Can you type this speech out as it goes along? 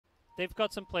they've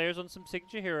got some players on some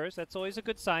signature heroes. That's always a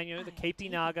good sign. You know, the KP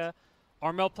Naga,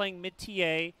 Armel playing mid-TA.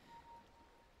 It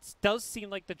does seem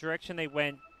like the direction they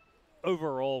went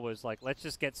overall was like, let's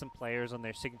just get some players on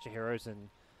their signature heroes and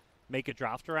make a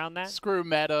draft around that. Screw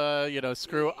meta, you know,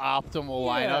 screw optimal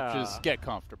lineup, just get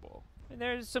comfortable. And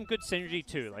there's some good synergy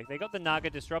too. Like they got the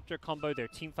Naga Disruptor combo. Their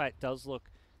team fight does look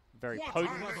very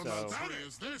potent. So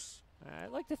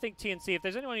I'd like to think TNC, if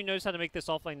there's anyone who knows how to make this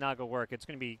offlane Naga work, it's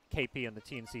going to be KP on the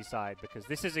TNC side, because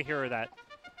this is a hero that,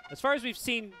 as far as we've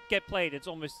seen get played, it's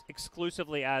almost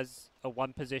exclusively as a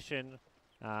one position,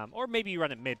 or maybe you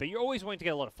run it mid, but you're always going to get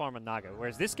a lot of farm on Naga.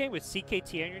 Whereas this game with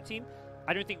CKT on your team,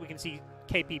 I don't think we can see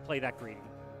KP play that greedy.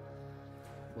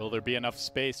 Will there be enough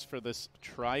space for this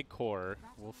tri-core?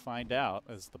 We'll find out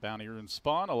as the bounty runes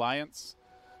spawn. Alliance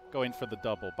going for the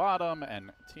double bottom,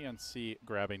 and TNC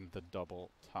grabbing the double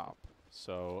top.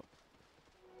 So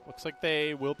looks like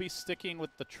they will be sticking with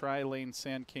the tri-lane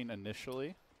Sand King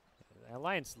initially. The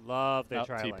Alliance love their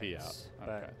tri-lanes. TP out.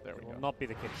 Okay, there we go. Will not be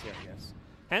the case yet, yes.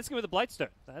 Hanskin with a Blightstone.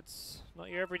 That's not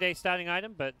your everyday starting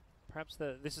item, but perhaps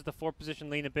this is the 4-position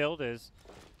Lina build. Is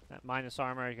that minus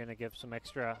armor going to give some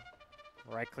extra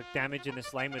right-click damage in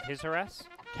this lane with his harass?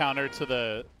 Counter to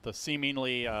the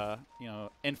seemingly you know,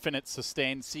 infinite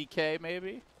sustained CK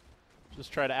maybe.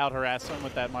 Just try to out-harass him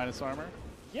with that minus armor.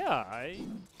 Yeah,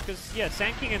 because yeah,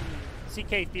 Sand King and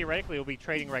CK theoretically will be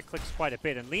trading right clicks quite a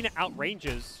bit, and Lina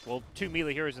outranges, well, 2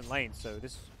 melee heroes in lane, so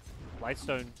this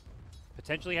Lightstone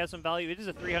potentially has some value. It is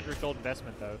a 300 gold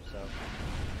investment though, so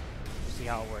we'll see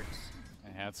how it works.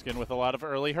 And Hanskin with a lot of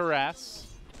early harass.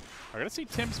 We're going to see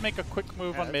Tims make a quick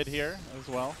move on mid here as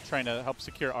well, trying to help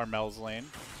secure Armel's lane.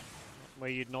 Where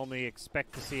you'd normally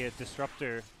expect to see a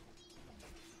disruptor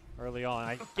early on.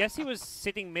 I guess he was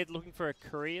sitting mid looking for a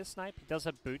courier snipe. He does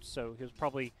have boots, so he was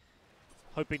probably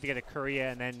hoping to get a courier,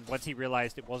 and then once he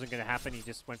realized it wasn't going to happen, he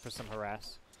just went for some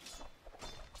harass.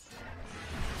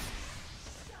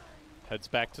 Heads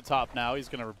back to top now. He's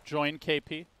going to join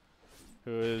KP,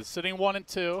 who is sitting 1 and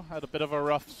 2, had a bit of a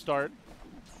rough start.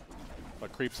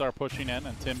 But creeps are pushing in,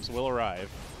 and Tims will arrive.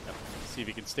 See if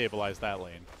he can stabilize that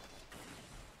lane.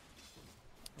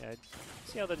 Yeah,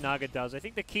 see how the Naga does. I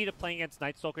think the key to playing against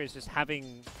Night Stalker is just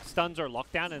having stuns or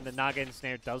lockdown, and the Naga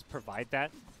Ensnare does provide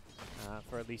that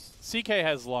for at least... CK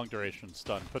has long duration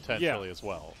stun potentially as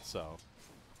well, so...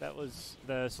 That was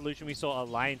the solution we saw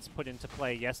Alliance put into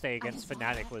play yesterday against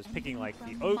Fnatic, was picking like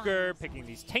the Ogre, picking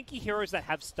these tanky heroes that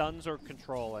have stuns or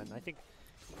control, and I think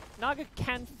Naga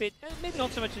can fit, maybe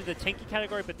not so much into the tanky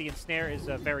category, but the Ensnare is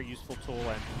a very useful tool.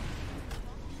 And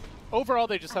overall,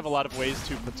 they just have a lot of ways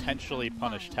to potentially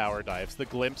punish tower dives. The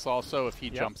glimpse also, if he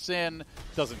jumps in,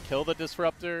 doesn't kill the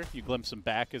disruptor, you glimpse him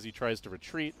back as he tries to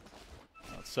retreat.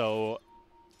 So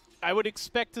I would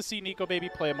expect to see Nico maybe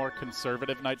play a more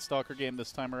conservative Night Stalker game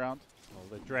this time around.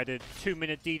 Well, the dreaded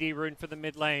 2-minute DD rune for the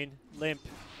mid lane. Limp.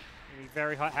 We'll be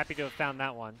very happy to have found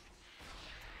that one.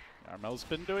 Armel's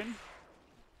been doing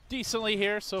decently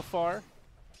here so far.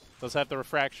 Does have the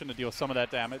refraction to deal with some of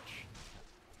that damage.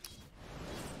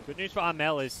 Good news for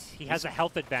Armel is he has a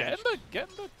health advantage.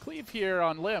 Getting the cleave here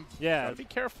on Limp. Yeah. Gotta be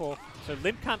careful. So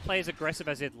Limp can't play as aggressive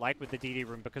as he'd like with the DD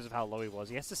room because of how low he was.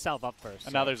 He has to salve up first.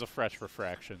 And now there's a fresh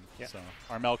refraction. So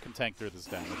Armel can tank through this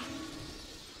damage.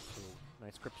 Ooh,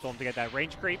 nice Crypt Storm to get that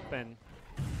range creep, and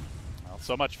well,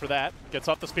 so much for that. Gets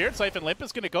off the Spirit Siphon. Limp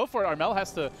is going to go for it. Armel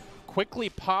has to quickly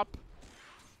pop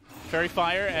Fairy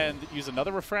Fire and use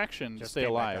another refraction to stay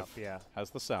alive.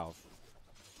 Has the salve.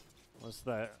 Was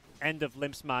the end of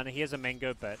Limp's mana. He has a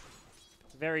Mango, but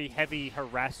very heavy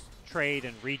harass trade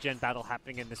and regen battle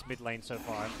happening in this mid lane so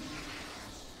far.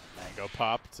 Mango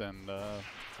popped, and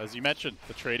as you mentioned,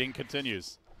 the trading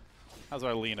continues. How's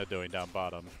our Lina doing down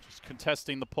bottom? Just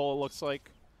contesting the pull, it looks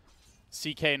like.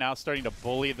 CK now starting to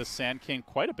bully the Sand King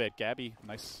quite a bit. Gabby,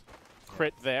 nice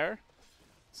crit there.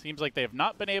 Seems like they have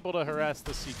not been able to harass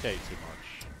the CK too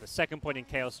much. The second point in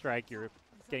Chaos Strike, you're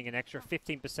getting an extra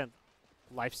 15%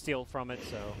 lifesteal from it,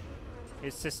 so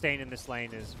his sustain in this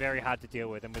lane is very hard to deal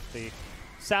with. And with the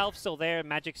salve still there,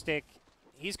 Magic Stick,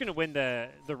 he's going to win the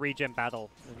regen battle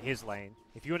in his lane.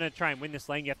 If you want to try and win this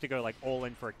lane, you have to go like all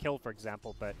in for a kill, for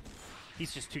example, but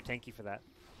he's just too tanky for that.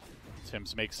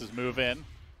 Tims makes his move in.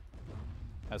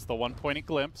 Has the one-pointed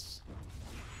glimpse.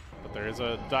 But there is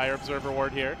a Dire Observer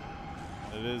ward here.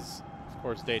 It is, of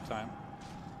course, daytime,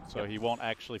 so he won't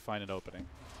actually find an opening.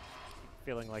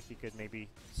 Feeling like he could maybe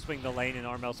swing the lane in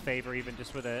Armel's favor, even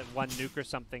just with a 1 nuke or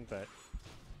something, but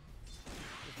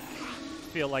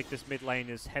feel like this mid lane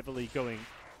is heavily going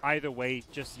either way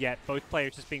just yet. Both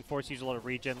players just being forced to use a lot of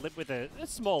regen, live with a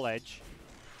small edge.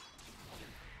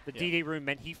 The DD rune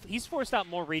meant he's forced out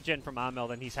more regen from Armel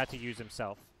than he's had to use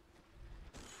himself.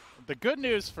 the good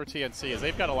news for TNC is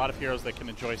they've got a lot of heroes that can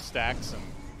enjoy stacks, and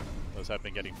those have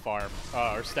been getting farmed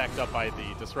or stacked up by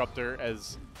the Disruptor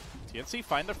as TNC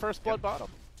find their first blood bottom.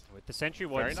 With the Sentry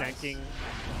Ward sanking,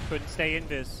 couldn't stay in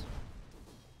Viz.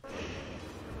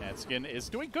 Hanskin is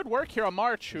doing good work here on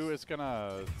March, who is going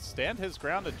to stand his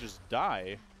ground and just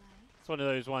die. It's one of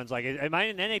those ones, like, am I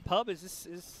in NA pub? Is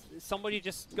somebody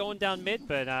just going down mid?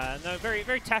 But no, very,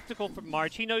 very tactical from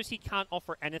March. He knows he can't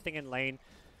offer anything in lane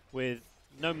with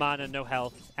no mana, no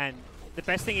health, and the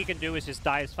best thing he can do is just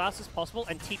die as fast as possible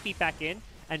and TP back in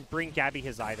and bring Gabby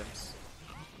his items.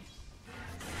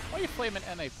 Why are you flaming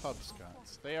NA pubs,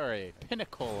 guys? They are a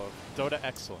pinnacle of Dota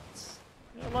excellence.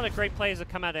 A lot of great players that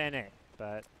come out of NA.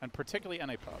 And particularly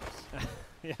NA pubs.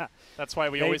 Yeah. That's why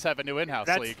we always have a new in-house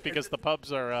league, because the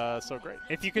pubs are so great.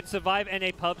 If you can survive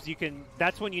NA pubs,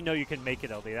 that's when you know you can make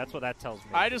it, LD. That's what that tells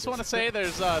me. I just want to say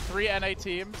there's 3 NA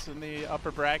teams in the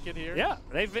upper bracket here. Yeah,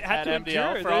 they've had to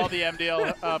MDL endure. for all the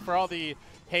MDL for all the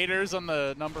haters on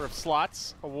the number of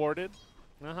slots awarded.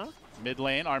 Mid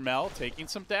lane, Armel taking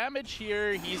some damage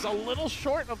here. He's a little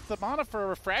short of the mana for a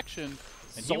refraction,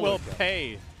 and he will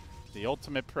pay the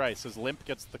ultimate price as Limp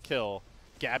gets the kill.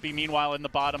 Gabby, meanwhile, in the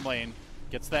bottom lane,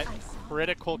 gets that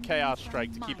critical Chaos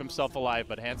Strike to keep himself alive,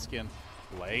 but Hanskin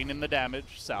laying in the damage.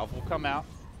 Salve will come out.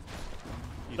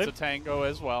 Needs a tango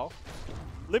as well.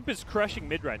 Limp is crushing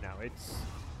mid right now. It's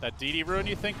that DD rune,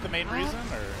 you think, the main reason?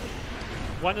 Or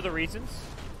one of the reasons.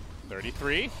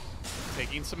 33,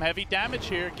 taking some heavy damage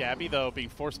here. Gabby, though, being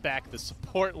forced back to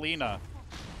support Lina.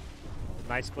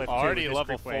 Nice clip. Already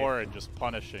level 4 and just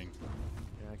punishing.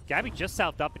 Yeah, Gabby just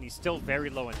salved up, and he's still very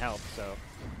low in health, so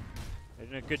they're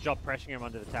doing a good job pressuring him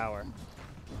under the tower.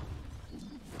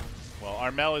 Well,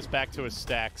 Armel is back to his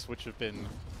stacks, which have been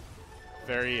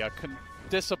very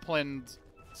disciplined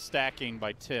stacking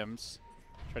by Tims.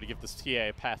 Try to give this TA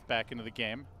a path back into the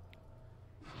game.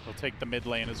 He'll take the mid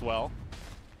lane as well.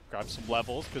 Grab some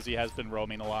levels because he has been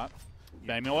roaming a lot.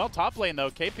 Well, top lane though,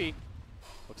 KP.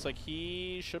 Looks like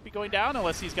he should be going down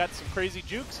unless he's got some crazy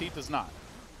jukes. He does not.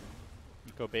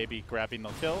 Nico Baby grabbing the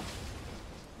kill.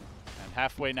 And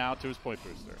halfway now to his point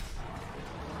booster.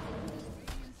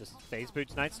 Just phase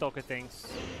boots, Night Stalker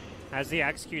things. Has the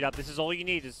axe queued up. This is all you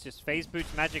need is just phase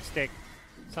boots, magic stick.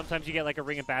 Sometimes you get like a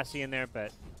Ring of Bassi in there,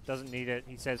 but doesn't need it,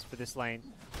 he says, for this lane.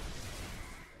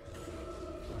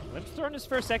 Limp's throwing his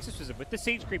first exorcism with the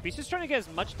siege creep. He's just trying to get as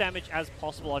much damage as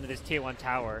possible onto this tier 1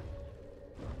 tower.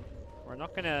 We're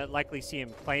not going to likely see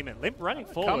him claim it. Limp running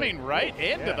forward. Coming right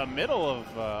into the middle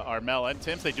of Armel and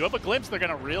Tims. They do have a glimpse. They're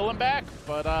going to reel him back,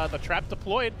 but the trap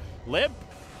deployed. Limp,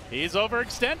 he's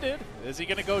overextended. Is he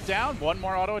going to go down? One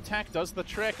more auto attack does the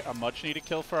trick. A much needed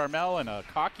kill for Armel and a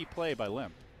cocky play by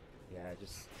Limp. Yeah,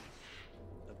 just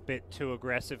a bit too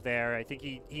aggressive there. I think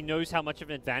he knows how much of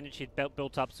an advantage he'd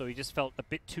built up, so he just felt a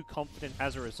bit too confident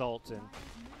as a result. And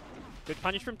good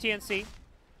punish from TNC.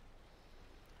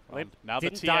 Now the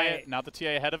TA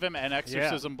ahead of him and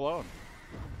exorcism blown.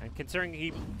 And considering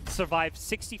he survived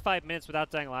 65 minutes without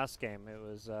dying last game, it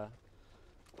was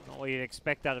not what you'd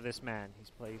expect out of this man. He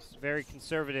plays very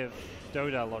conservative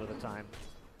Dota a lot of the time.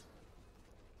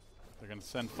 They're going to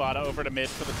send Fada over to mid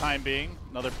for the time being.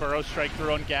 Another burrow strike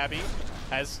through on Gabby.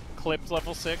 Has clipped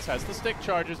level 6, has the stick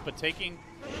charges, but taking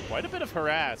quite a bit of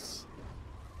harass.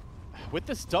 With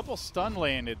this double stun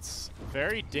lane, it's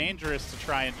very dangerous to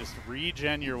try and just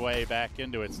regen your way back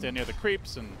into it. Stand near the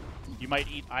creeps, and you might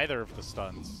eat either of the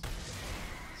stuns.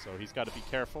 So he's got to be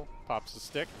careful. Pops the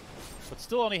stick, but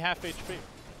still only half HP.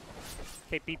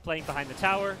 KP playing behind the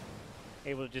tower,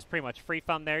 able to just pretty much free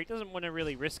farm there. He doesn't want to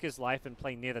really risk his life and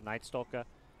play near the Night Stalker.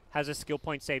 Has a skill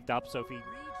point saved up, so if he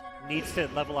needs to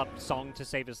level up Song to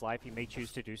save his life, he may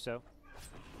choose to do so.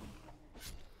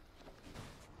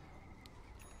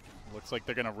 Looks like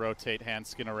they're going to rotate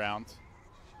Hanskin around.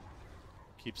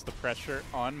 Keeps the pressure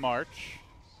on March.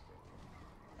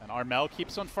 And Armel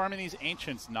keeps on farming these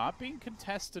Ancients, not being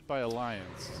contested by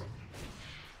Alliance.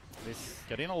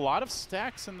 Getting a lot of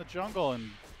stacks in the jungle and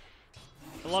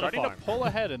starting to pull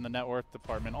ahead in the net worth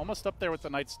department, almost up there with the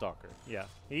Night Stalker. Yeah,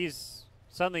 he's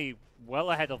suddenly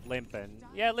well ahead of Limp, and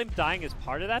yeah, Limp dying is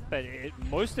part of that, but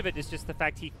most of it is just the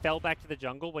fact he fell back to the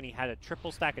jungle when he had a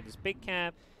triple stack at his big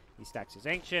camp. He stacks his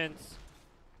Ancients.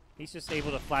 He's just able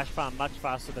to flash farm much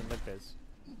faster than Limp is.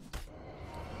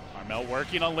 Armel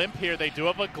working on Limp here. They do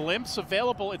have a glimpse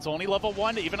available. It's only level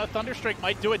 1. Even a Thunderstrike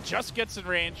might do it. Just gets in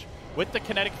range with the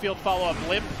kinetic field follow-up.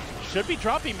 Limp should be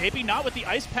dropping. Maybe not with the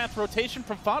Ice Path rotation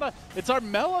from Fada. It's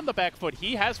Armel on the back foot.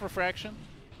 He has Refraction.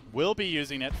 Will be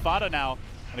using it. Fada now,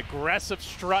 an aggressive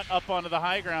strut up onto the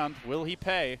high ground. Will he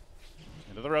pay?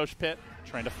 Into the Roche pit.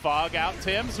 Trying to fog out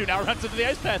Tims, who now runs into the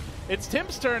Ice Path. It's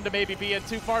Tim's turn to maybe be in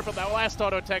too far, but that last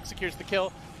auto attack secures the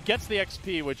kill. Gets the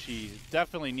XP, which he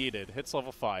definitely needed. Hits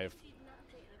level 5.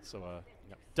 So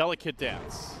delicate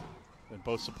dance. And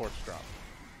both supports drop.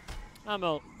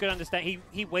 Well, good understand.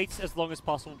 He waits as long as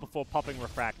possible before popping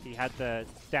Refract. He had the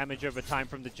damage over time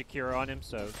from the Jakiro on him,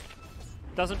 so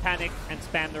doesn't panic and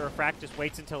spam the Refract, just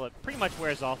waits until it pretty much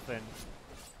wears off, and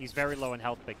he's very low in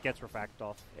health, but gets Refract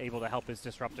off, able to help his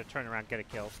Disruptor turn around, get a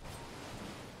kill.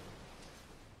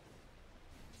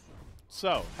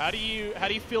 So, how do you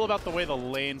feel about the way the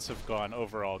lanes have gone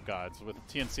overall, Gods, with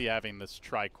TNC having this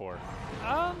tri-core?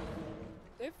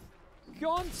 They've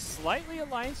gone slightly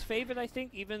Alliance favored, I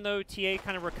think, even though TA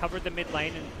kind of recovered the mid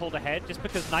lane and pulled ahead, just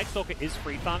because Nightstalker is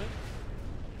free farming.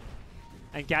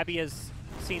 And Gabby has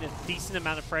seen a decent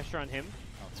amount of pressure on him.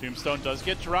 Well, Tombstone does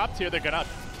get dropped here. They're going to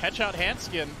catch out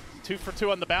Hanskin. 2 for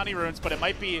 2 on the bounty runes, but it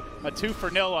might be a 2 for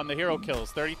 0 on the hero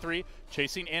kills. 33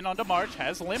 chasing in onto March,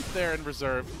 has Limp there in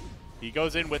reserve. He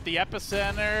goes in with the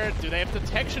Epicenter. Do they have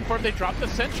detection for him? They drop the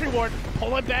Sentry Ward,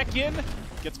 pull him back in,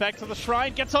 gets back to the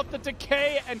Shrine, gets up the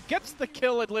Decay, and gets the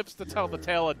kill and lives to tell the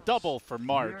tale. A double for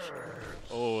March.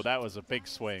 Oh, that was a big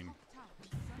swing.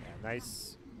 Yeah,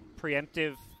 nice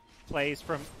preemptive plays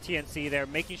from TNC there,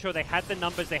 making sure they had the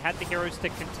numbers, they had the heroes to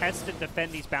contest and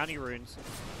defend these bounty runes.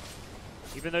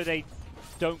 Even though they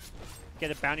don't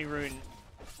get a bounty rune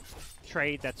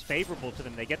trade that's favorable to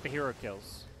them, they get the hero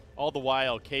kills. All the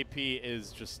while, KP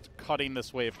is just cutting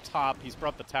this wave top. He's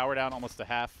brought the tower down almost to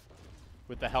half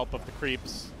with the help of the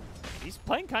creeps. He's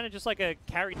playing kind of just like a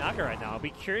carry Naga right now. I'll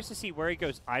be curious to see where he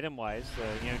goes item-wise.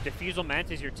 Diffusal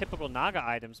Mantis, your typical Naga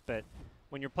items, but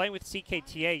when you're playing with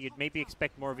CKTA, you'd maybe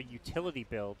expect more of a utility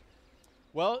build.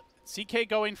 Well, CK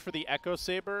going for the Echo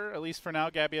Saber, at least for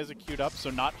now. Gabby has it queued up, so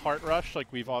not Heart Rush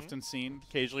like we've often seen.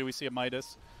 Occasionally we see a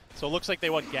Midas. So it looks like they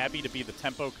want Gabby to be the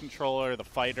tempo controller, the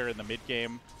fighter in the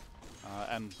mid-game,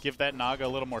 and give that Naga a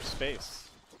little more space.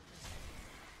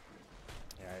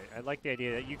 Yeah, I like the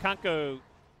idea that you can't go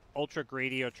ultra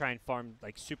greedy or try and farm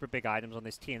like super big items on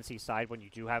this TNC side when you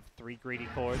do have 3 greedy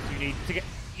cores.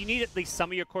 You need at least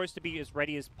some of your cores to be as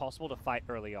ready as possible to fight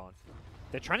early on.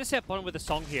 They're trying to set bottom with a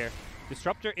Song here.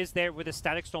 Disruptor is there with a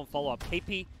Static Storm follow-up.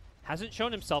 KP hasn't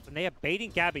shown himself, and they are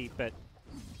baiting Gabby, but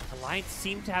Alliance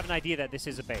seem to have an idea that this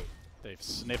is a bait. They've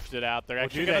sniffed it out. They're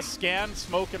actually going to scan,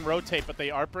 smoke, and rotate, but they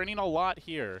are burning a lot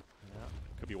here. Yeah.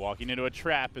 Could be walking into a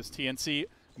trap as TNC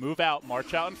move out,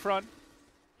 march out in front.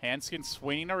 Hanskin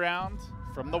swinging around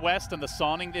from the west, and the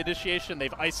Sonic initiation.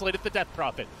 They've isolated the Death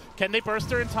Prophet. Can they burst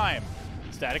her in time?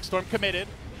 Static Storm committed,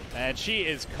 and she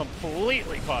is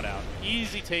completely caught out.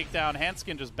 Easy takedown.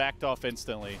 Hanskin just backed off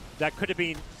instantly. That could have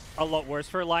been a lot worse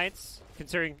for Alliance,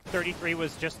 considering 33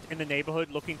 was just in the neighborhood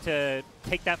looking to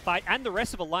take that fight. And the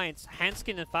rest of Alliance,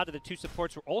 Hanskin and Fada, the 2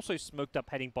 supports, were also smoked up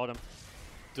heading bottom.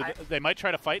 They might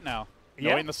try to fight now,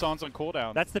 knowing the song's on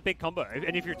cooldown. That's the big combo.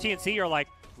 And if you're TNC, you're like,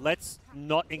 let's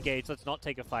not engage, let's not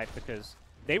take a fight, because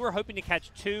they were hoping to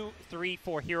catch 2, 3,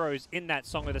 4 heroes in that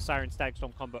Song of the Siren Static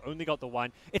Storm combo, only got the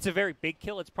 1. It's a very big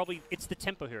kill. It's the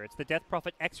tempo here. It's the Death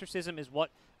Prophet. Exorcism is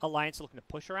what Alliance is looking to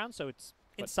push around, so it's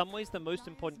in some ways the most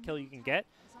important kill you can get.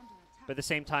 But at the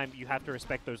same time, you have to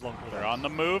respect those long cooldowns. They're on the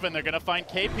move, and they're going to find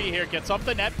KP here. Gets off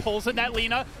the net, pulls in that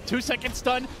Lina. 2-second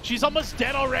stun. She's almost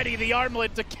dead already. The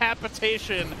armlet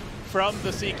decapitation from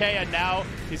the CK, and now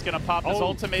he's going to pop his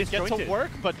ultimate. Get to work,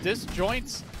 but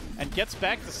disjoints and gets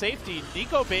back to safety.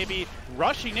 Nico Baby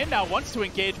rushing in now, wants to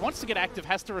engage, wants to get active,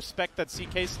 has to respect that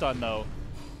CK stun, though.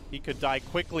 He could die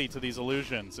quickly to these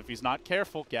illusions if he's not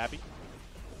careful. Gabby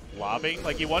lobbing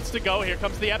like he wants to go. Here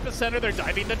comes the Epicenter. They're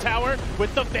diving the tower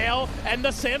with the Veil and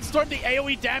the Sandstorm. The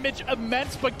AoE damage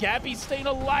immense, but Gabby's staying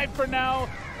alive for now.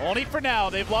 Only for now.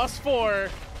 They've lost 4.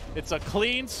 It's a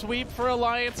clean sweep for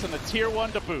Alliance and a tier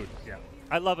 1 to boot. Yeah,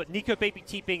 I love it. Nico Baby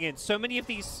TPing in. So many of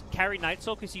these carry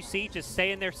Nightstalkers you see just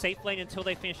stay in their safe lane until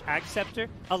they finish Ag Scepter.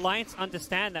 Alliance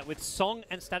understand that with Song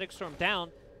and Static Storm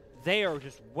down, they are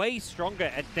just way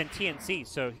stronger than TNC.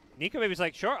 So Nico Baby's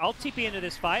like, sure, I'll TP into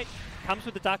this fight. Comes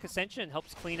with the Dark Ascension and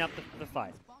helps clean up the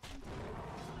fight.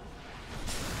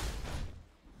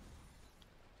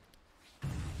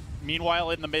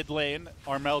 Meanwhile, in the mid lane,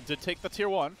 Armel did take the tier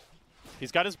 1.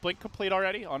 He's got his Blink complete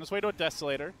already, on his way to a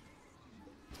Desolator.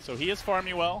 So he is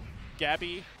farming well.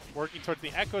 Gabby working towards the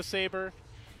Echo Saber.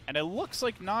 And it looks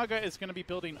like Naga is going to be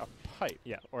building a pipe.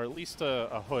 Yeah. Or at least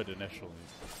a hood initially.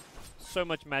 So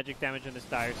much magic damage on this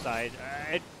Dire side.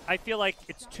 I feel like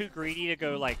it's too greedy to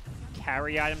go like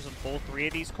carry items on all 3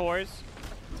 of these cores.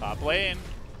 Top lane.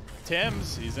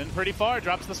 Tim's, he's in pretty far.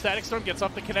 Drops the Static Storm, gets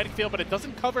off the kinetic field, but it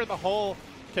doesn't cover the whole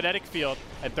kinetic field,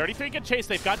 and 33 can chase.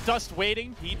 They've got Dust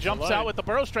waiting. He jumps out with the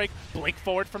Burrow Strike. Blink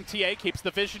forward from TA, keeps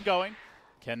the vision going.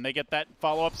 Can they get that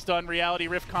follow-up stun Reality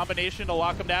Rift combination to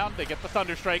lock him down? They get the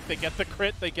Thunder Strike, they get the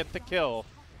crit, they get the kill.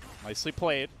 Nicely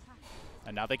played.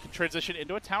 And now they can transition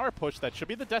into a tower push. That should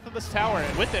be the death of this tower.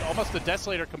 And with it, almost a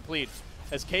Desolator complete.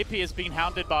 As KP is being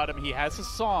hounded bottom, he has a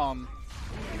song.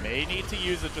 He may need to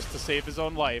use it just to save his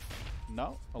own life.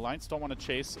 No, Alliance don't want to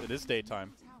chase. It is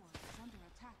daytime.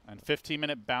 And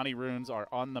 15-minute bounty runes are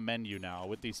on the menu now.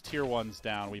 With these tier 1s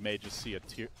down, we may just see a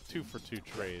 2-for-2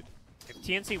 trade. If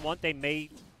TNC want, they may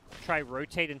try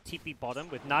rotate and TP bottom.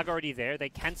 With Naga already there, they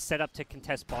can set up to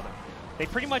contest bottom. They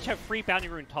pretty much have free bounty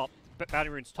runes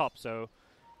top, so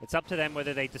it's up to them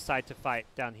whether they decide to fight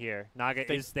down here. Naga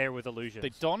is there with illusions.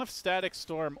 They don't have Static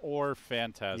Storm or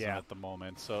Phantasm at the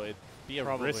moment, so it'd be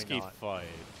a risky fight.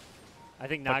 I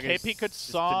think Naga KP could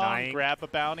song, grab a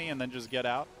bounty, and then just get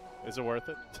out. Is it worth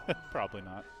it? Probably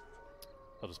not.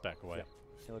 He'll just back away.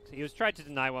 Yeah. He was trying to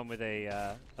deny one with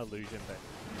a illusion,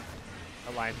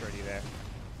 but Alliance already there.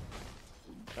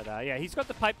 But yeah, he's got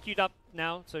the pipe queued up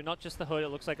now, so not just the hood. It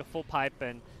looks like a full pipe,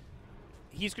 and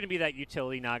he's going to be that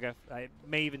utility Naga. I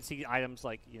may even see items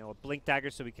like, you know, a Blink Dagger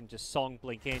so we can just song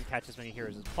Blink in, catch as many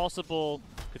heroes as possible.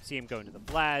 Could see him go into the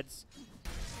Vlads.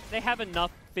 They have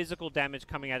enough physical damage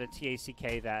coming out of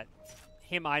TACK that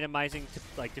him itemizing to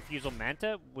like Diffusal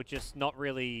Manta would just not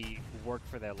really work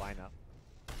for their lineup.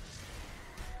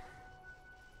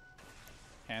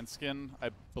 Hanskin, I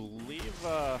believe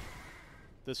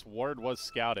this ward was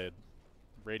scouted.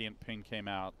 Radiant ping came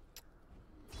out.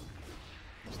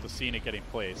 Just the scene it getting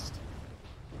placed.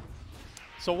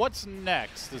 So what's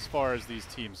next as far as these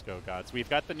teams go, Gods? We've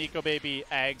got the Nico Baby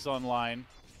Ags online.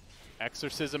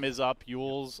 Exorcism is up.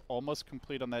 Yule's almost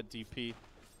complete on that DP.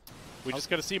 We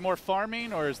just got to see more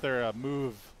farming, or is there a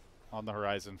move on the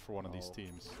horizon for one of these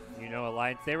teams? You know,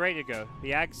 Alliance, they're ready to go.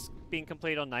 The Ags being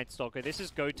complete on Night Stalker. This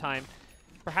is go time.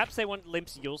 Perhaps they want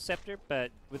Limp's Yule Scepter, but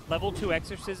with level 2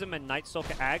 Exorcism and Night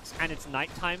Stalker Ags, and it's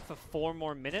nighttime for 4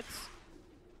 more minutes,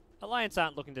 Alliance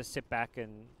aren't looking to sit back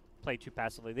and play too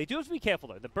passively. They do have to be careful,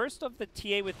 though. The burst of the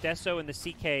TA with Deso and the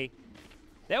CK,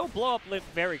 they will blow up Limp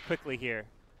very quickly here.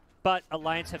 But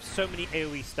Alliance have so many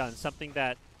AoE stuns, something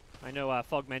that I know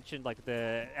Fog mentioned, like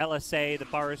the LSA, the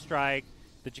Burrow Strike,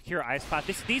 the Jakira Ice Path.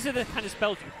 These are the kind of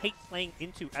spells you hate playing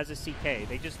into as a CK.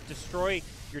 They just destroy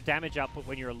your damage output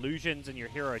when your illusions and your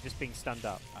hero are just being stunned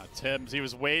up. Tims, he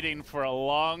was waiting for a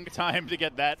long time to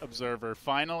get that Observer.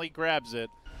 Finally grabs it.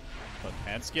 But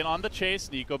Hanskin on the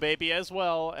chase, Nico Baby as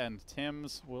well, and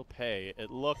Tims will pay.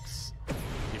 It looks,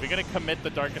 if you're going to commit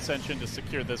the Dark Ascension to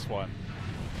secure this one,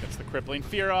 gets the Crippling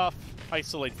Fear off,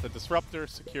 isolates the Disruptor,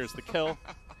 secures the kill.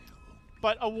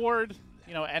 But a ward,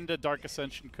 you know, and a Dark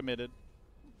Ascension committed.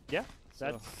 Yeah, so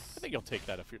I think you'll take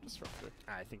that if you're Disruptor.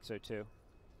 I think so too.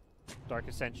 Dark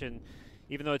Ascension,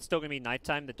 even though it's still going to be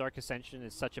nighttime, the Dark Ascension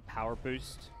is such a power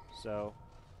boost, so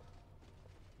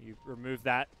you remove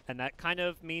that, and that kind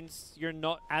of means you're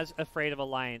not as afraid of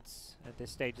Alliance at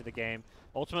this stage of the game.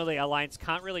 Ultimately, Alliance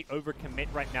can't really overcommit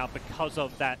right now because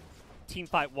of that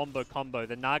teamfight wombo combo,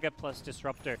 the Naga plus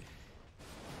Disruptor.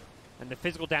 And the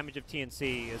physical damage of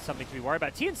TNC is something to be worried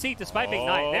about. TNC, despite being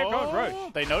night, they're going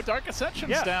rogue. They know Dark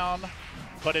Ascension's down,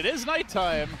 but it is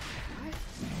nighttime,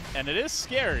 and it is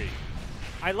scary.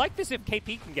 I like this if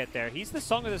KP can get there. He's the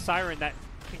Song of the Siren that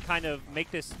can kind of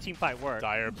make this team fight work.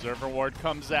 Dire Observer Ward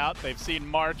comes out. They've seen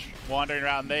March wandering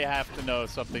around. They have to know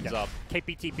something's up.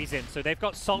 KP TP's in. So they've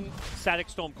got Song Static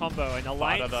Storm combo, and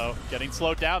Alliance, though, getting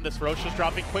slowed down. This Roche is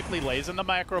dropping quickly, lays in the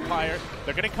Macro Pyre.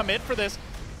 They're going to commit for this.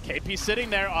 KP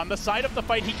sitting there on the side of the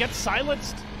fight. He gets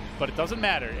silenced, but it doesn't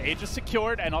matter. Age is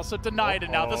secured and also denied,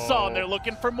 and now the Song, they're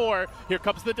looking for more. Here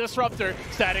comes the Disruptor.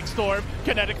 Static Storm,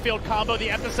 Kinetic Field combo. The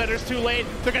Epicenter's too late.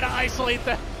 They're going to isolate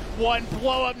the one,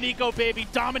 blow up Nico Baby.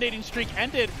 Dominating streak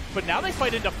ended, but now they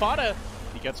fight into Fada.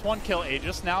 He gets 1 kill.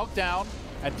 Aegis now down,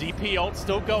 and DP ult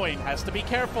still going. Has to be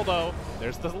careful, though.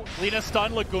 There's the Lina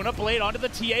stun. Laguna Blade onto the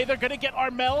TA. They're going to get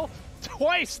Armel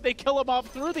twice. They kill him off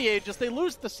through the Aegis. They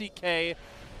lose the CK.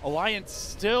 Alliance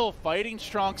still fighting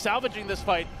strong, salvaging this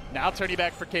fight. Now turning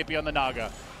back for KP on the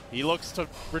Naga. He looks to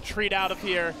retreat out of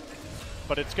here,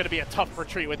 but it's going to be a tough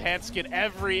retreat with Hanskin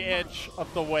every inch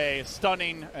of the way,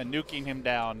 stunning and nuking him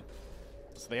down.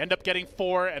 So they end up getting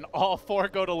 4, and all 4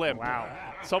 go to Limp. Wow.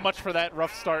 So much for that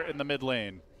rough start in the mid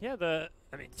lane. Yeah,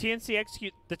 TNC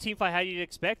execute the team fight how you'd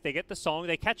expect. They get the Song,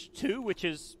 they catch 2, which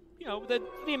is, you know,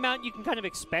 the amount you can kind of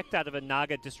expect out of a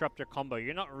Naga Disruptor combo.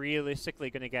 You're not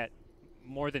realistically going to get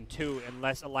more than 2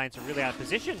 unless Alliance are really out of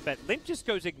position, but Limp just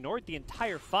goes ignored the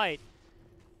entire fight.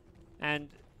 And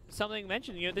something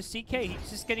mentioned. You know, the CK, he's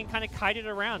just getting kind of kited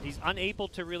around. He's unable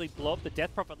to really blow up the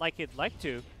Death Prophet like he'd like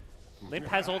to. Limp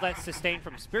has all that sustain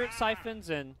from Spirit Siphons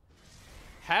and...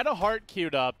 Had a heart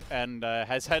queued up and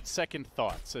has had second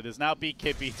thoughts. It is now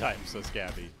BKB time, says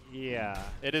Gabby. Yeah.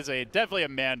 It is definitely a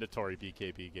mandatory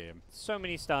BKB game. So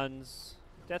many stuns.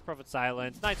 Death Prophet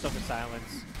silence. Night Stalker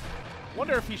silence.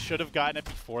 Wonder if he should have gotten it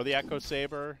before the Echo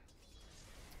Saber.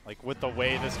 Like, with the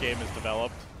way this game is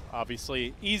developed.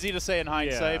 Obviously, easy to say in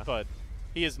hindsight, but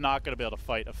he is not going to be able to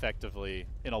fight effectively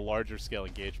in a larger scale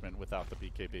engagement without the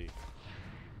BKB.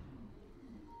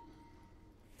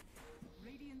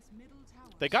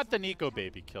 They got the Nico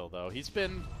baby kill, though. He's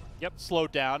been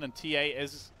slowed down, and TA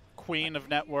is queen of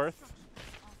net worth.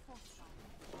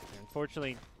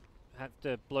 Unfortunately, have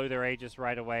to blow their Aegis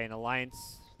right away, and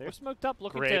Alliance, they're smoked up,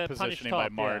 looking Great to punish positioning top. by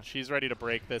March. He's ready to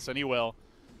break this, and he will.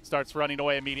 Starts running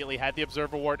away immediately. Had the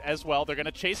Observer Ward as well. They're going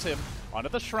to chase him onto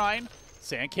the Shrine.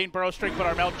 Sandcane Burrow String, but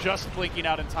Armel just blinking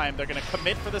out in time. They're going to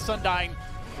commit for this Undying.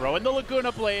 Throw in the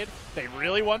Laguna Blade. They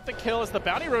really want the kill as the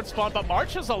Bounty Road spawn, but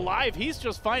March is alive. He's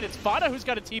just fine. It's Fada who's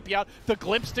got a TP out. The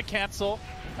Glimpse to cancel,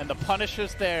 and the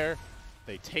Punisher's there.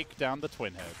 They take down the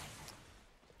Twin Head.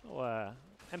 Oh,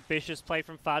 ambitious play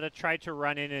from Fada. Tried to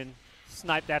run in and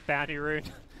snipe that Bounty Rune.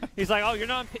 He's like, oh, you're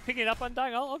not picking it up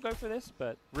Undying? I'll go for this,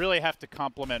 but... Really have to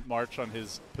compliment March on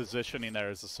his positioning there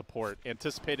as a support.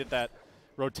 Anticipated that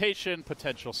rotation,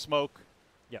 potential smoke.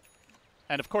 Yep.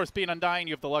 And of course, being Undying,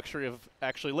 you have the luxury of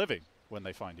actually living when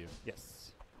they find you.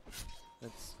 Yes.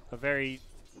 It's a very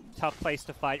tough place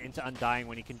to fight into Undying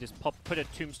when you can just put a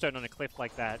tombstone on a cliff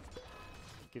like that.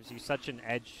 It gives you such an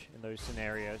edge in those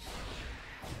scenarios.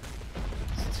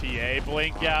 TA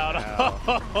blink out.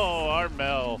 Oh,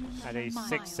 Armel. Had a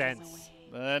sixth sense.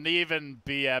 And even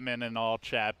BM in all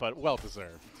chat, but well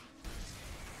deserved.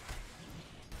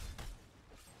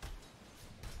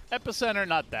 Epicenter,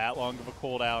 not that long of a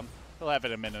cooldown. He'll have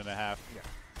it a minute and a half. Yeah.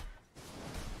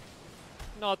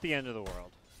 Not the end of the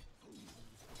world.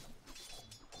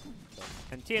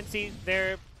 And TNC,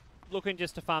 they're looking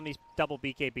just to farm these double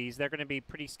BKBs. They're going to be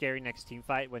pretty scary next team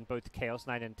fight when both Chaos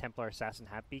Knight and Templar Assassin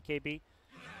have BKB.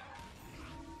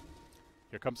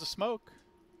 Here comes the smoke.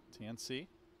 TNC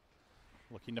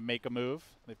looking to make a move.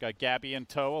 They've got Gabby in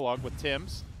tow along with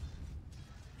Tims.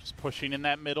 Just pushing in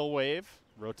that middle wave,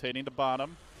 rotating to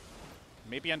bottom.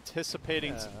 Maybe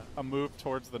anticipating a move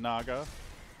towards the Naga.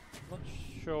 Not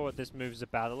sure what this move's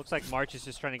about. It looks like March is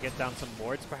just trying to get down some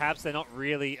wards. Perhaps they're not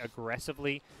really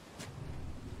aggressively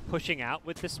pushing out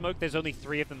with the smoke. There's only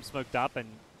 3 of them smoked up, and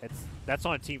that's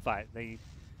not a team fight.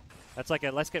 That's like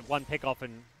a let's get one pick off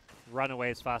and run away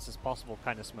as fast as possible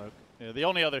kind of smoke. Yeah, the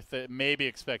only other thing, maybe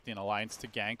expecting Alliance to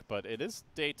gank, but it is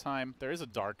daytime. There is a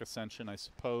Dark Ascension, I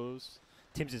suppose.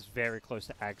 Tims is very close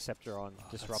to Ag Scepter on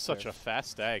Disruptor. That's such a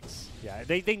fast Ags. Yeah,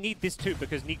 they need this too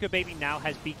because Nico Baby now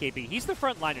has BKB. He's the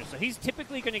front liner, so he's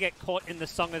typically going to get caught in the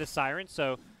Song of the Siren.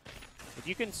 So if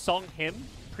you can Song him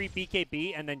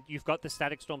pre-BKB and then you've got the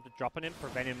Static Storm to drop on him,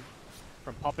 prevent him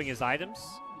from popping his items,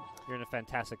 you're in a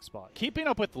fantastic spot. Keeping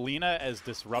up with Lina as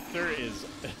Disruptor is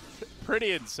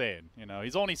pretty insane. You know,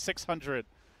 he's only 600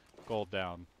 gold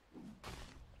down.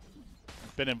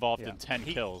 Been involved in 10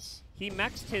 kills. He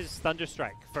maxed his Thunderstrike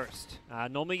first.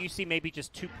 Normally you see maybe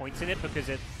just 2 points in it because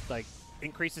it like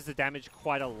increases the damage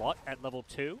quite a lot at level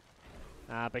 2.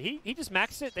 But he just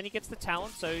maxed it, then he gets the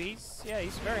talent, so he's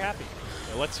very happy.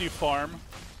 It lets you farm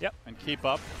and keep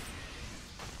up.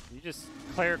 You just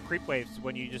clear creep waves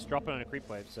when you just drop it on a creep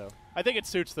wave, so. I think it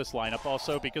suits this lineup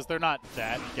also because they're not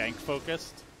that gank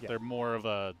focused. They're more of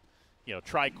a, you know,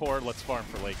 tri-core, let's farm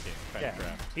for late game kind of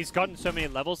draft. He's gotten so many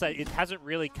levels that it hasn't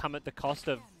really come at the cost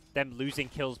of them losing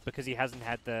kills because he hasn't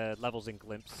had the levels in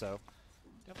Glimpse, so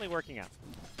definitely working out.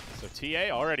 So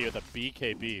TA already with a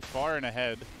BKB, far and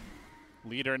ahead,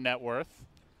 leader in net worth.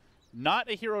 Not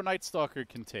a hero Night Stalker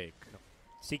can take.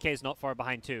 No. CK is not far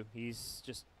behind too. He's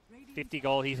just 50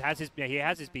 gold. He has his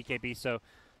BKB, so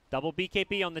double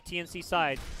BKB on the TNC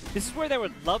side. This is where they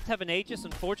would love to have an Aegis.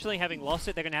 Unfortunately, having lost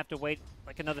it, they're going to have to wait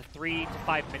like another 3 to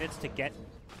 5 minutes to get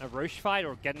a Roche fight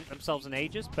or get themselves an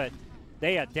Aegis, but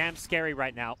they are damn scary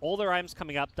right now. All their items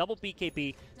coming up, double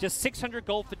BKB, just 600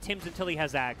 gold for Tims until he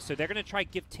has Ags. So they're going to try to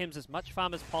give Tims as much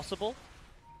farm as possible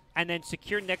and then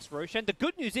secure next Roche. And the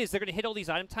good news is they're going to hit all these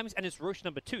item times and it's Roche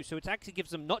number 2. So it actually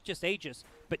gives them not just Aegis,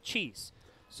 but cheese.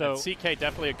 So and CK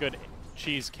definitely a good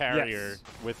cheese carrier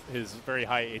with his very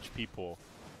high HP pool.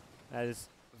 That is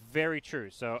very true.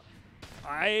 So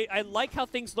I like how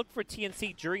things look for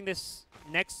TNC during this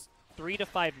next 3 to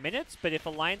 5 minutes, but if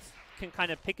Alliance can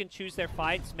kind of pick and choose their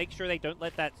fights, make sure they don't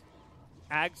let that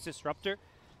Ags Disruptor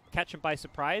catch them by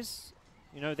surprise,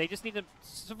 You know, they just need to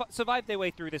survive their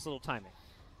way through this little timing.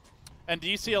 And do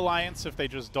you see Alliance, if they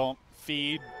just don't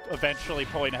feed, eventually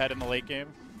pulling ahead in the late game?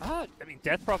 I mean,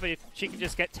 Death Prophet, if she can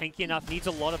just get tanky enough, needs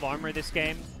a lot of armor this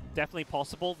game. Definitely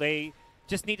possible. They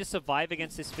just need to survive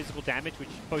against this physical damage, which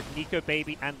both Nico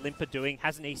Baby and Limp are doing.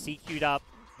 Has an AC queued up.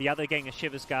 The other getting a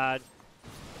Shiver's Guard.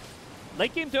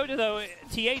 Late game Dota, though,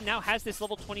 TA now has this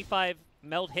level 25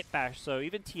 meld hit bash, so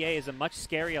even TA is a much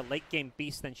scarier late game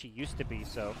beast than she used to be.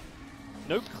 So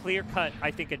no clear-cut,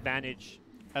 I think, advantage.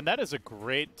 And that is a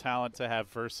great talent to have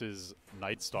versus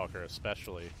Night Stalker,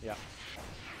 especially. Yeah.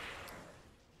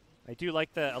 I do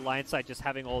like the Alliance side just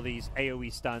having all these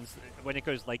AoE stuns when it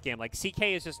goes late game. Like, CK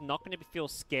is just not going to feel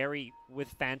scary with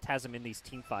Phantasm in these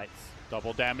team fights.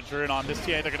 Double damager in on this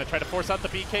TA. They're going to try to force out the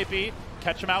BKB,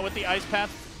 catch him out with the Ice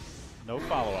Path. No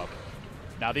follow-up.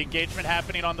 Now the engagement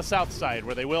happening on the south side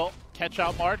where they will catch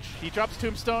out March. He drops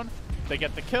Tombstone. They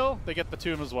get the kill. They get the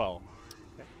tomb as well.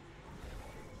 Okay.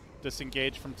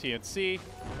 Disengage from TNC.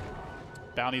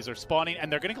 Bounties are spawning, and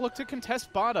they're going to look to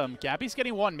contest bottom. Gabby's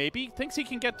getting one. Maybe thinks he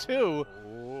can get two.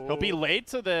 Oh. He'll be late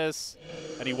to this,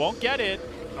 and he won't get it.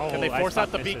 Oh, can they force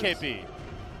out the BKB?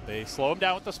 They slow him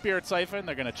down with the Spirit Siphon.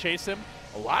 They're going to chase him.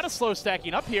 A lot of slow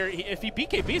stacking up here. If he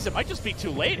BKBs, it might just be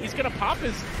too late. He's going to pop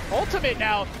his ultimate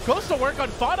now. Goes to work on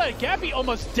Fada. Gabby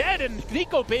almost dead, and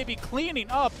Nico Baby cleaning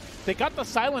up. They got the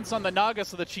silence on the Naga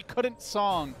so that she couldn't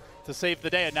song to save the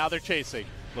day, and now they're chasing.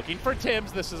 Looking for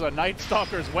Tims. This is a Night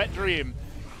Stalker's wet dream.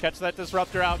 Catch that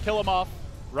Disruptor out, kill him off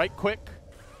right quick.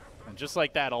 And just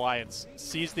like that, Alliance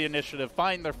seize the initiative,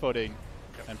 find their footing,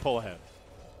 and pull ahead.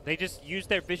 They just used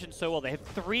their vision so well. They have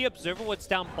 3 Observer Wards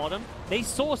down bottom. They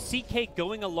saw CK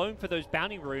going alone for those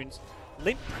bounty runes.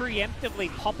 Limp preemptively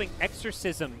popping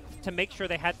Exorcism to make sure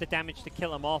they had the damage to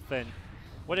kill him off, and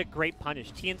what a great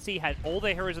punish. TNC had all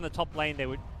their heroes in the top lane. They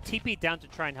would TP down to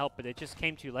try and help, but it just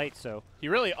came too late, so. He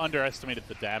really underestimated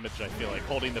the damage, I feel like,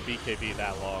 holding the BKB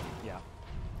that long. Yeah.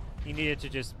 He needed to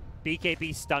just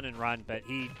BKB stun and run, but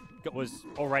he was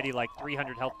already like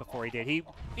 300 health before he did.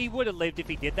 He would have lived if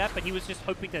he did that, but he was just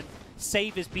hoping to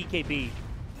save his BKB,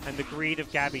 and the greed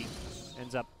of Gabby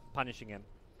ends up punishing him.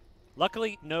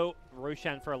 Luckily, no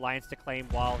Roshan for Alliance to claim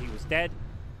while he was dead,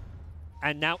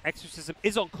 and now Exorcism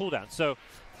is on cooldown. So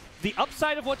the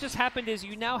upside of what just happened is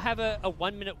you now have a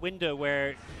 1-minute window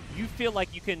where you feel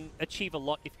like you can achieve a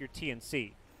lot if you're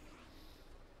TNC.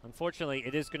 Unfortunately,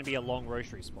 it is going to be a long Roche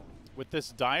respawn. With this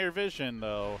dire vision,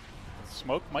 though,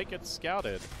 smoke might get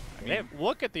scouted. I mean,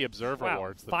 look at the Observer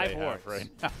wards that they have right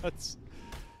now. That's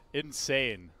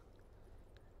insane.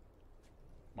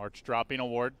 March dropping a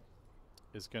ward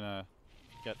is going to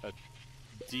get a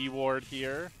D ward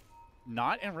here.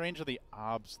 Not in range of the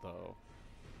obs, though.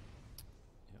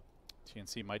 Yep.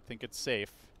 TNC might think it's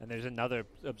safe. And there's another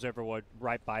Observer ward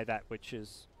right by that, which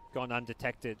is gone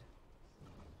undetected.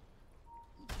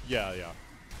 Yeah, yeah.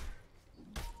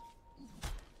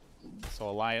 So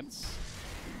Alliance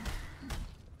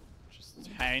just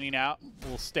hanging out. A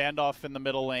little standoff in the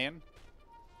middle lane.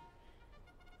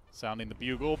 Sounding the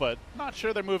bugle, but not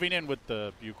sure they're moving in with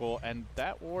the bugle. And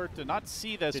that ward did not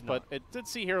see this, but it did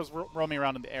see heroes roaming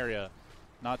around in the area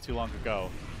not too long ago.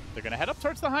 They're going to head up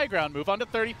towards the high ground, move on to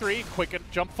 33. Quick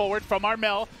jump forward from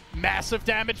Armel. Massive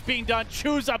damage being done.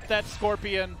 Chews up that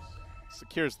Scorpion.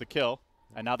 Secures the kill.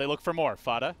 And now they look for more.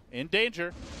 Fada in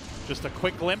danger. Just a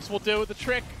quick glimpse will do the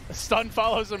trick. A stun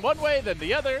follows in one way, then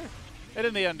the other. And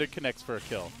in the end, it connects for a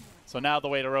kill. So now the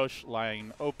way to Roche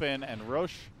lying open, and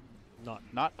Roche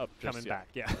not up just coming yet. back,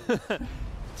 yeah.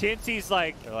 TNC's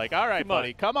like, they're like, all right,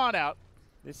 buddy, come on out.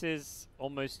 This is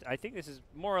almost, I think this is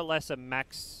more or less a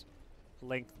max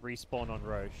length respawn on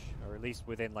Roche, or at least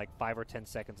within like 5 or 10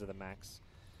 seconds of the max.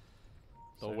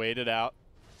 They'll wait it out.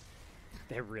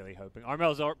 They're really hoping.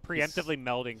 Armel's preemptively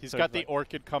melding. He's got the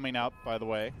Orchid coming out, by the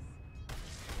way.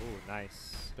 Ooh,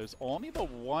 nice. There's only the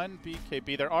one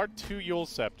BKB. There are 2 Yule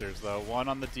Scepters, though. One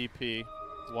on the DP,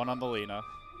 one on the Lina.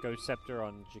 Ghost Scepter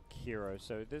on Jakiro.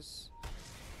 So there's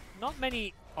not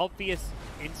many obvious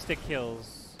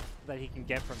insta-kills that he can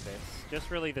get from this.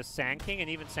 Just really the Sand King, and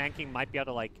even Sand King might be able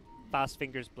to, like, fast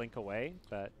fingers blink away.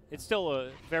 But it's still a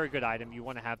very good item. You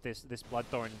want to have this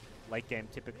Bloodthorn late game,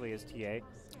 typically as TA.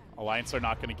 Alliance are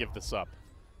not going to give this up.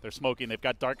 They're smoking. They've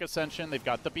got Dark Ascension. They've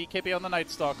got the BKB on the Night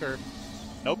Stalker.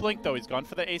 No blink, though. He's gone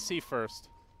for the AC first.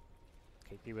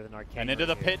 KP with an arcane. And into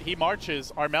the pit he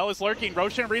marches. Armel is lurking.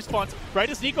 Roshan respawns. Right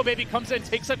as Nico Baby comes in,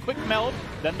 takes a quick meld,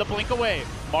 then the blink away.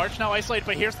 March now isolated,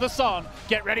 but here's the song.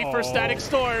 Get ready for Static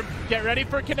Storm. Get ready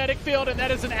for Kinetic Field, and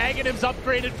that is an Aghanim's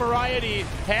upgraded variety.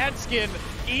 Handskin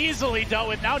easily dealt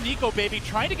with. Now Nico, baby,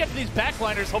 trying to get to these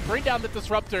backliners. He'll bring down the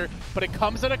Disruptor, but it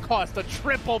comes at a cost. A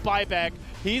triple buyback.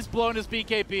 He's blown his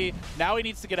BKB. Now he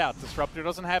needs to get out. Disruptor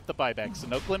doesn't have the buyback, so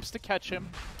no glimpse to catch him.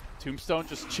 Tombstone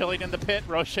just chilling in the pit.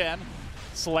 Roshan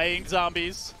slaying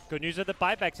zombies. Good news of the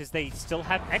buybacks is they still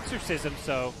have Exorcism,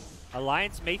 so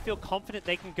Alliance may feel confident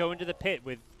they can go into the pit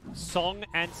with Song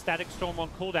and Static Storm on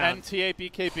cooldown. And TA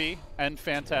BKB, and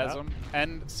Phantasm,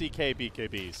 and CK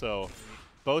BKB. So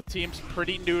both teams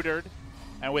pretty neutered.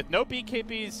 And with no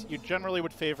BKBs, you generally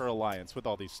would favor Alliance with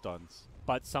all these stuns.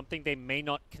 But something they may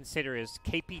not consider is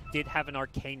KP did have an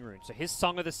Arcane Rune, so his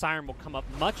Song of the Siren will come up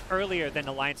much earlier than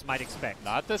Alliance might expect.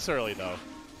 Not this early, though.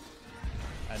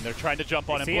 And they're trying to jump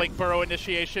on him. Blink Burrow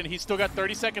initiation. He's still got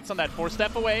 30 seconds on that.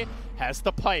 4-step away. Has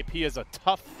the pipe. He is a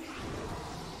tough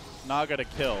Naga to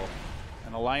kill.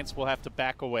 And Alliance will have to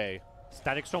back away.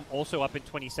 Static Storm also up in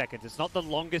 20 seconds. It's not the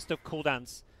longest of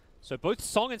cooldowns. So both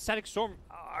Song and Static Storm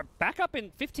are back up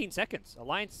in 15 seconds.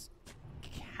 Alliance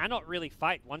cannot really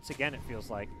fight once again, it feels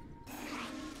like.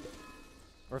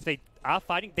 Or if they are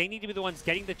fighting, they need to be the ones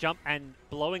getting the jump and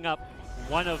blowing up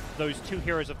one of those two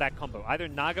heroes of that combo, either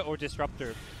Naga or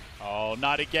Disruptor. Oh,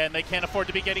 not again. They can't afford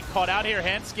to be getting caught out here.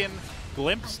 Handskin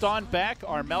glimpsed on back.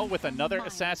 Armel with another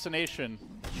assassination.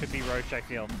 Should be Roche, I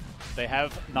feel. They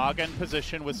have Naga in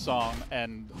position with Song,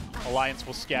 and Alliance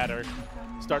will scatter.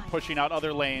 Start pushing out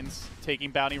other lanes, taking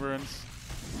bounty runes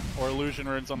or illusion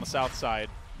runes on the south side.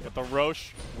 But the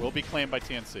Roche will be claimed by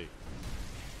TNC.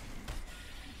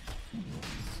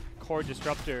 Core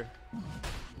Disruptor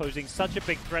posing such a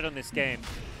big threat on this game.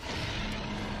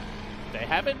 They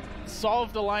haven't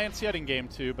solved Alliance yet in Game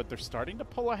 2, but they're starting to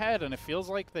pull ahead, and it feels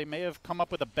like they may have come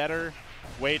up with a better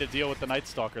way to deal with the Night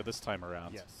Stalker this time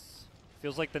around. Yes.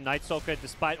 Feels like the Night Stalker,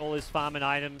 despite all his farm and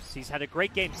items, he's had a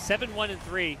great game,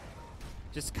 7-1-3.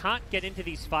 Just can't get into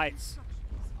these fights.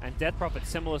 And Death Prophet,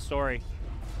 similar story.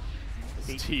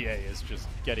 This TA is just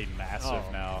getting massive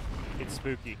now. It's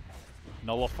spooky.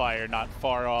 Nullifier not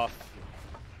far off.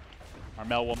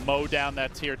 Armel will mow down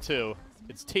that tier 2.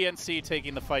 It's TNC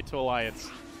taking the fight to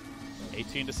Alliance.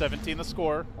 18-17 the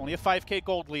score. Only a 5k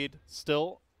gold lead.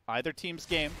 Still either team's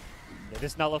game. Yeah,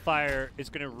 this Nullifier is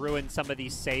going to ruin some of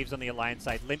these saves on the Alliance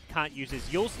side. Limp can't use his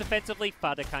Yules defensively.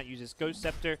 Fada can't use his Ghost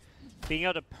Scepter. Being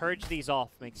able to purge these off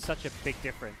makes such a big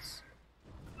difference.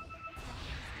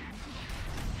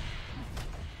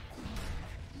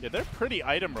 Yeah, they're pretty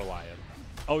item reliant.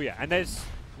 Oh yeah, and there's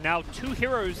now two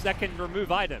heroes that can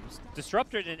remove items.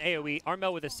 Disruptor and AoE,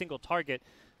 Armel with a single target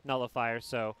Nullifier,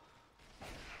 so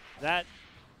that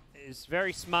is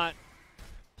very smart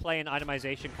play and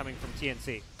itemization coming from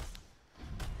TNC.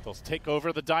 They'll take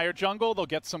over the Dire jungle, they'll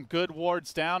get some good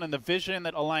wards down, and the vision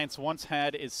that Alliance once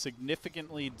had is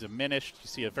significantly diminished. You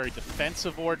see a very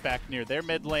defensive ward back near their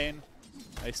mid lane.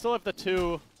 They still have the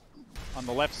two on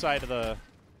the left side of the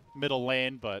middle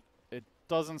lane, but it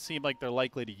doesn't seem like they're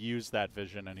likely to use that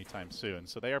vision anytime soon.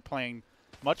 So they are playing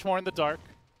much more in the dark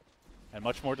and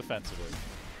much more defensively.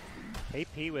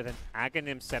 KP with an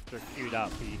Aghanim Scepter queued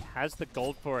up. He has the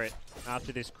gold for it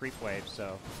after this creep wave,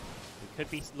 so we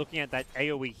could be looking at that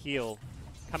AoE heal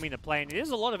coming to play. And it is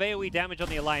a lot of AoE damage on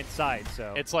the Alliance side,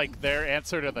 so... It's like their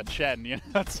answer to the Chen, you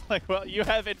know? It's like, well, you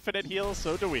have infinite heals,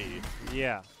 so do we.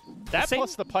 Yeah. That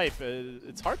plus the pipe,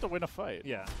 it's hard to win a fight.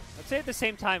 Yeah. I'd say at the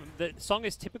same time, the Song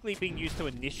is typically being used to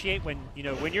initiate when, you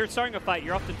know, when you're starting a fight,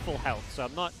 you're often full health, so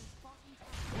I'm not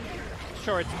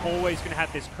sure it's always going to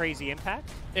have this crazy impact.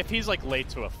 If he's, like, late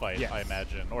to a fight, yes, I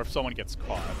imagine, or if someone gets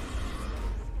caught.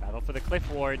 Battle for the Cliff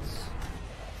Wards.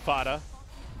 Fada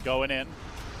going in.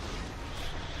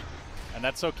 And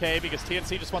that's okay because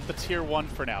TNC just want the tier 1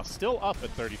 for now. Still up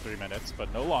at 33 minutes,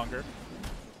 but no longer.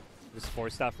 This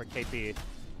 4-star for KP.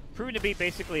 Proven to be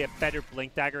basically a better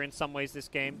Blink Dagger in some ways this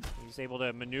game. He's able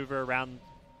to maneuver around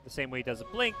the same way he does a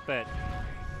Blink, but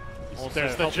also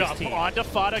there's the jump onto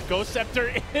Fada. Ghost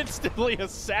Scepter instantly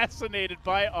assassinated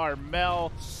by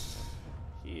Armel.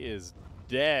 He is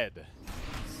dead.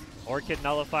 Orchid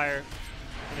Nullifier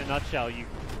in a nutshell. You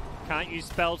can't use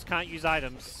spells, can't use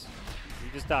items.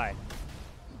 You just die.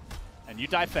 And you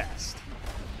die fast.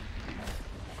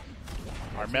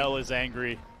 Armel is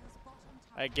angry.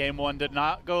 Game 1 did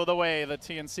not go the way that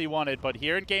TNC wanted, but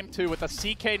here in Game 2 with a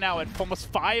CK now at almost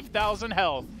 5,000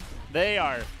 health, they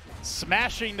are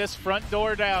smashing this front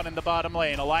door down in the bottom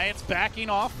lane. Alliance backing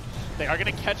off. They are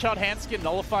going to catch out Handskin.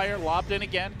 Nullifier lobbed in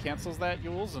again, cancels that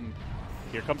Yules, and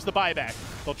here comes the buyback.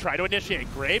 They'll try to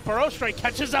initiate. Great Burrow Strike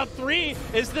catches out 3.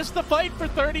 Is this the fight for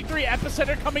 33?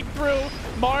 Epicenter coming through.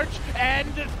 March and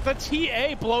the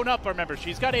TA blown up. Remember,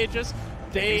 she's got Aegis.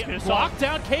 They lock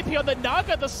down KP on the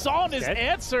Naga. The song is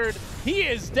answered. He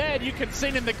is dead. You can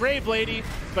sing in the grave, lady.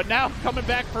 But now coming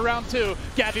back for round 2.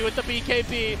 Gabby with the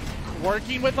BKB.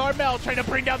 Working with Armel, trying to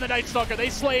bring down the Night Stalker. They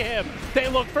slay him. They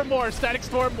look for more. Static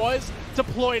Storm was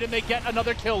deployed, and they get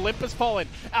another kill. Limp has fallen.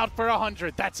 Out for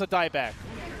 100. That's a dieback.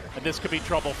 And this could be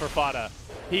trouble for Fada.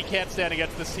 He can't stand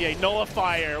against the CA.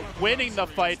 Nullifier winning the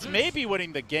fights, maybe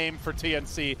winning the game for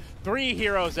TNC. 3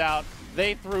 heroes out.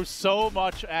 They threw so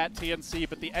much at TNC,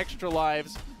 but the extra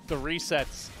lives, the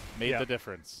resets, made the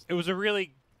difference. It was a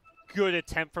really good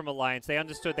attempt from Alliance. They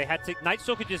understood they had to. Night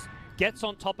Stalker just gets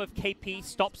on top of KP,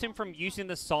 stops him from using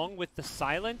the song with the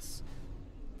silence.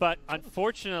 But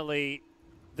unfortunately,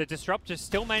 the Disruptors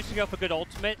still managed to go for good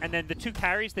ultimate, and then the 2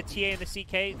 carries, the TA and the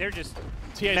CK, they're just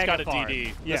TA's got a far.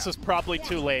 DD. Yeah. This is probably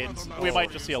 2 lanes. We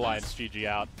might just see Alliance GG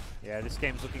out. Yeah, this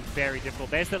game's looking very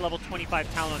difficult. There's the level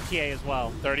 25 talent on TA as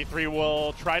well. 33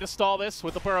 will try to stall this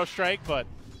with the Burrow Strike, but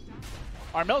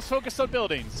Armel's focused on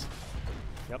buildings.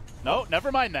 Yep. No,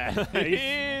 never mind that.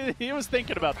 he was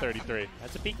thinking about 33.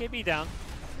 That's a BKB down.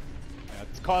 Yeah,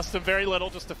 it's cost him very little,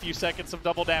 just a few seconds of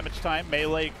double damage time.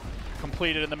 Melee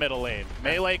completed in the middle lane.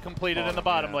 Melee completed in the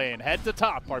bottom lane. Head to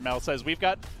top, Armel says. We've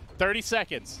got 30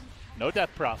 seconds. No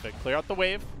death profit. Clear out the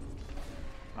wave.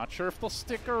 Not sure if they'll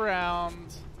stick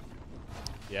around.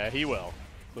 Yeah, he will.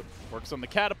 Works on the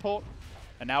catapult.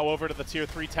 And now over to the tier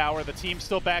 3 tower. The team's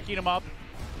still backing him up.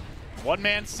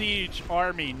 One-man siege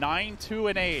army, 9, 2,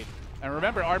 and 8. And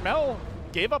remember, Armel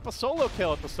gave up a solo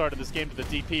kill at the start of this game to the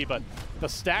DP, but the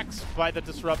stacks by the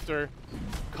Disruptor,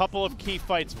 couple of key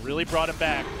fights really brought him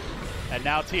back. And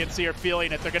now TNC are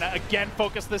feeling it. They're going to again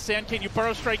focus the Sand King. You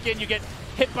Burrow Strike in, you get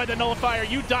hit by the Nullifier,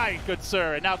 you die, good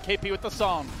sir. And now KP with the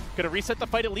song. Going to reset the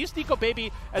fight. It leaves Nico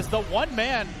Baby as the one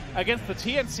man against the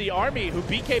TNC army who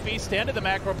BKB stand in the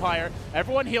Macro Pyre.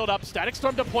 Everyone healed up. Static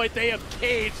Storm deployed. They have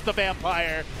caged the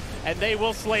Vampire. And they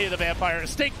will slay the Vampire.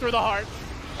 Stake through the heart.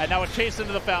 And now a chase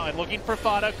into the fountain. Looking for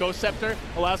Fada. Ghost Scepter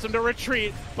allows him to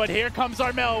retreat. But here comes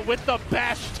Armel with the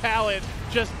Bash talent.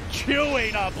 Just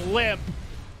chewing up Limp.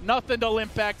 Nothing to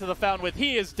limp back to the fountain with.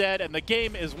 He is dead, and the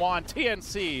game is won.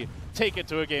 TNC take it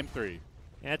to a game 3.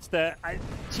 That's the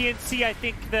TNC. I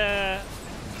think the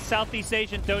Southeast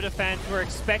Asian Dota fans were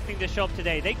expecting to show up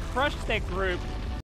today. They crushed their group.